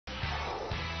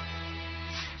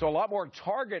So a lot more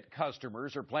Target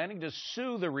customers are planning to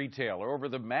sue the retailer over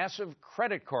the massive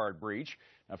credit card breach.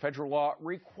 Now, federal law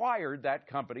required that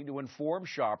company to inform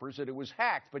shoppers that it was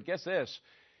hacked. But guess this,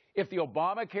 if the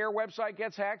Obamacare website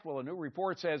gets hacked, well, a new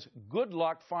report says good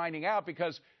luck finding out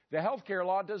because the healthcare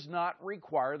law does not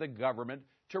require the government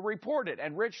to report it.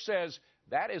 And Rich says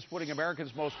that is putting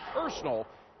Americans' most personal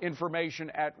information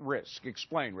at risk.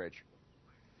 Explain, Rich.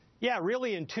 Yeah,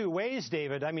 really in two ways,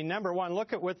 David. I mean, number one,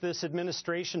 look at what this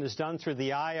administration has done through the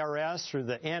IRS, through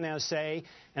the NSA,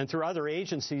 and through other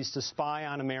agencies to spy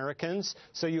on Americans.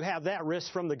 So you have that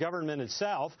risk from the government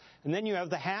itself. And then you have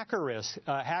the hacker risk.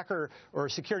 Hacker or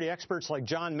security experts like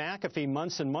John McAfee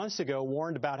months and months ago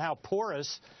warned about how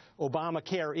porous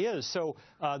Obamacare is. So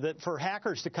that for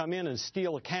hackers to come in and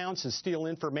steal accounts and steal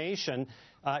information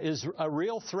is a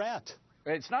real threat.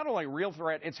 It's not only a real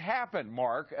threat, it's happened,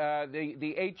 Mark.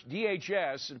 The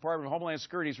DHS, the Department of Homeland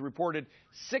Security, has reported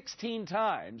 16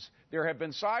 times there have been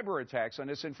cyber attacks on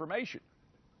this information.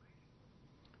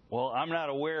 Well, I'm not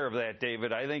aware of that,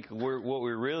 David. I think what we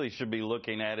really should be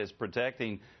looking at is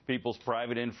protecting people's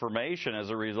private information as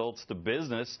a result to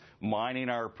business mining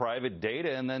our private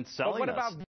data and then selling but what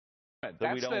about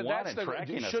that we don't want it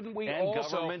tracking us. Shouldn't we and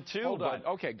also, government too? Hold on.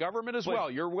 Okay, government as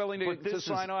well. You're willing to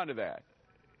sign on to that?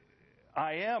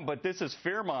 I am, but this is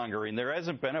fear-mongering. There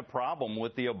hasn't been a problem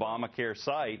with the Obamacare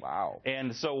site. Wow.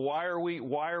 And so why are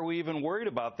we even worried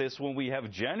about this when we have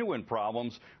genuine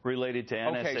problems related to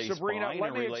NSA Sabrina, spying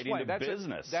and relating to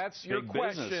business? That's your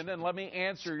question, and let me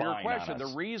answer your question.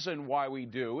 The reason why we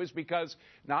do is because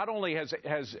not only has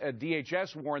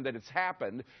DHS warned that it's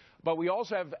happened, but we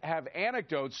also have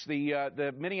anecdotes.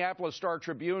 The Minneapolis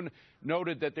Star-Tribune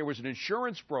noted that there was an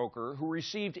insurance broker who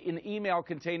received an email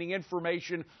containing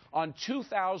information on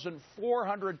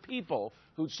 2,400 people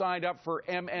who signed up for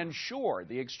MN Sure,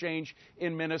 the exchange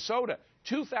in Minnesota.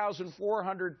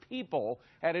 2,400 people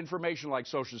had information like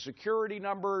Social Security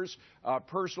numbers,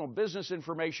 personal business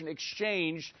information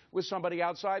exchanged with somebody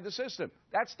outside the system.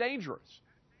 That's dangerous.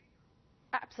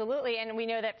 Absolutely, and we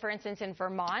know that, for instance, in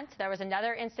Vermont, there was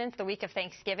another instance the week of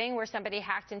Thanksgiving where somebody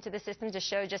hacked into the system to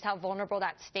show just how vulnerable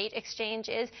that state exchange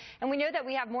is. And we know that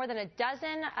we have more than a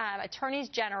dozen attorneys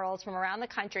generals from around the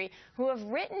country who have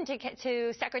written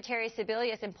to Secretary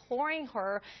Sebelius imploring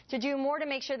her to do more to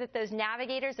make sure that those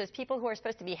navigators, those people who are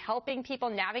supposed to be helping people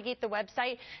navigate the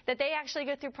website, that they actually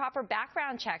go through proper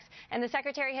background checks. And the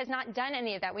Secretary has not done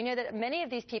any of that. We know that many of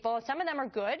these people, some of them are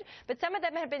good, but some of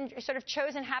them have been sort of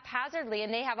chosen haphazardly,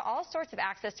 and they have all sorts of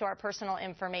access to our personal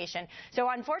information. So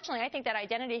unfortunately, I think that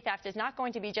identity theft is not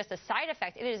going to be just a side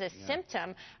effect. It is a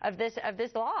symptom of this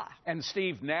law. And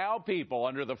Steve, now people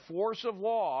under the force of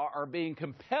law are being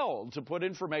compelled to put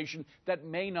information that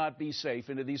may not be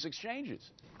safe into these exchanges.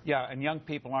 Yeah, and young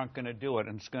people aren't going to do it,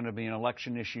 and it's going to be an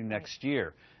election issue next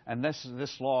year. And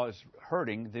this law is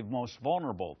hurting the most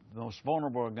vulnerable. The most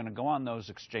vulnerable are going to go on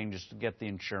those exchanges to get the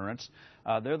insurance.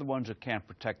 They're the ones who can't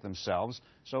protect themselves,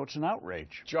 so it's an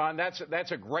outrage. John,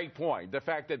 that's a great point. The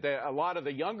fact that a lot of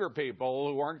the younger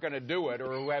people who aren't going to do it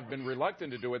or who have been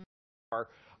reluctant to do it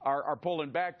are pulling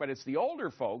back, but it's the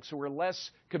older folks who are less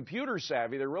computer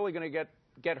savvy. They're really going to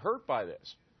get hurt by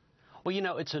this. Well, you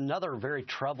know, it's another very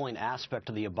troubling aspect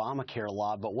of the Obamacare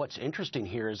law, but what's interesting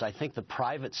here is I think the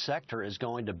private sector is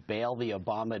going to bail the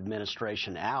Obama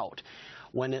administration out.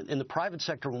 When in the private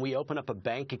sector, when we open up a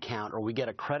bank account or we get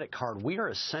a credit card, we are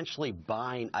essentially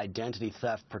buying identity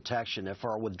theft protection. If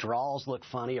our withdrawals look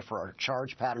funny, if our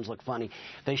charge patterns look funny,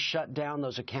 they shut down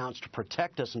those accounts to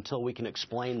protect us until we can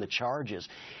explain the charges.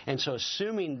 And so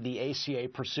assuming the ACA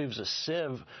pursues a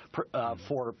sieve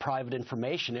for private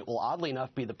information, it will oddly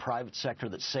enough be the private sector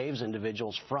that saves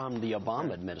individuals from the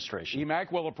Obama administration.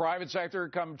 EMAC, will the private sector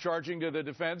come charging to the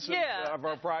defense of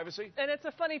our privacy? And it's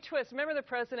a funny twist. Remember the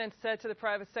president said to the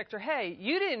private sector, hey,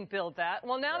 you didn't build that.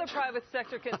 Well, now the private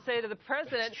sector can say to the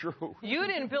president, you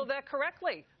didn't build that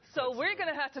correctly. So we're going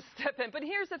to have to step in. But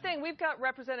here's the thing. We've got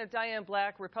Representative Diane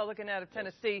Black, Republican out of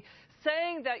Tennessee,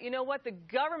 saying that, you know what, the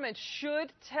government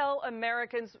should tell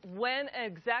Americans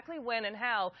exactly when and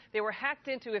how they were hacked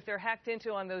into, if they're hacked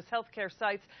into on those healthcare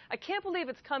sites. I can't believe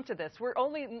it's come to this. We've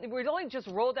only just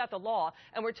rolled out the law,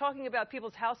 and we're talking about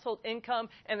people's household income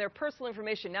and their personal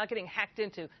information now getting hacked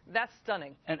into. That's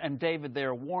stunning. And David, they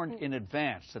were warned in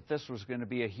advance that this was going to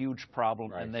be a huge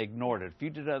problem, and they ignored it. If you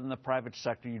did that in the private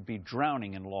sector, you'd be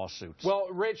drowning in lawsuits. Well,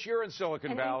 Rich, you're in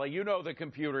Silicon Valley. You know the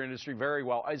computer industry very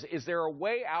well. Is there a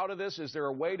way out of this? Is there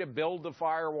a way to build the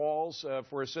firewalls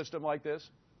for a system like this?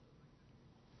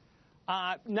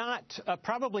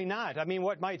 Probably not. I mean,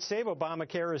 what might save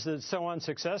Obamacare is that it's so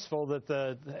unsuccessful that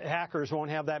the hackers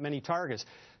won't have that many targets.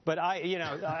 But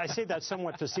I say that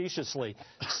somewhat facetiously.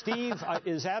 Steve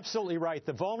is absolutely right.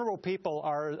 The vulnerable people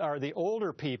are the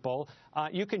older people.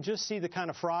 You can just see the kind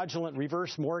of fraudulent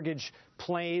reverse mortgage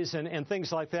plays and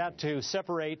things like that to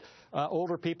separate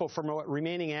older people from what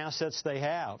remaining assets they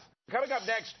have. Coming up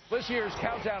next, this year's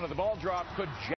countdown to the ball drop could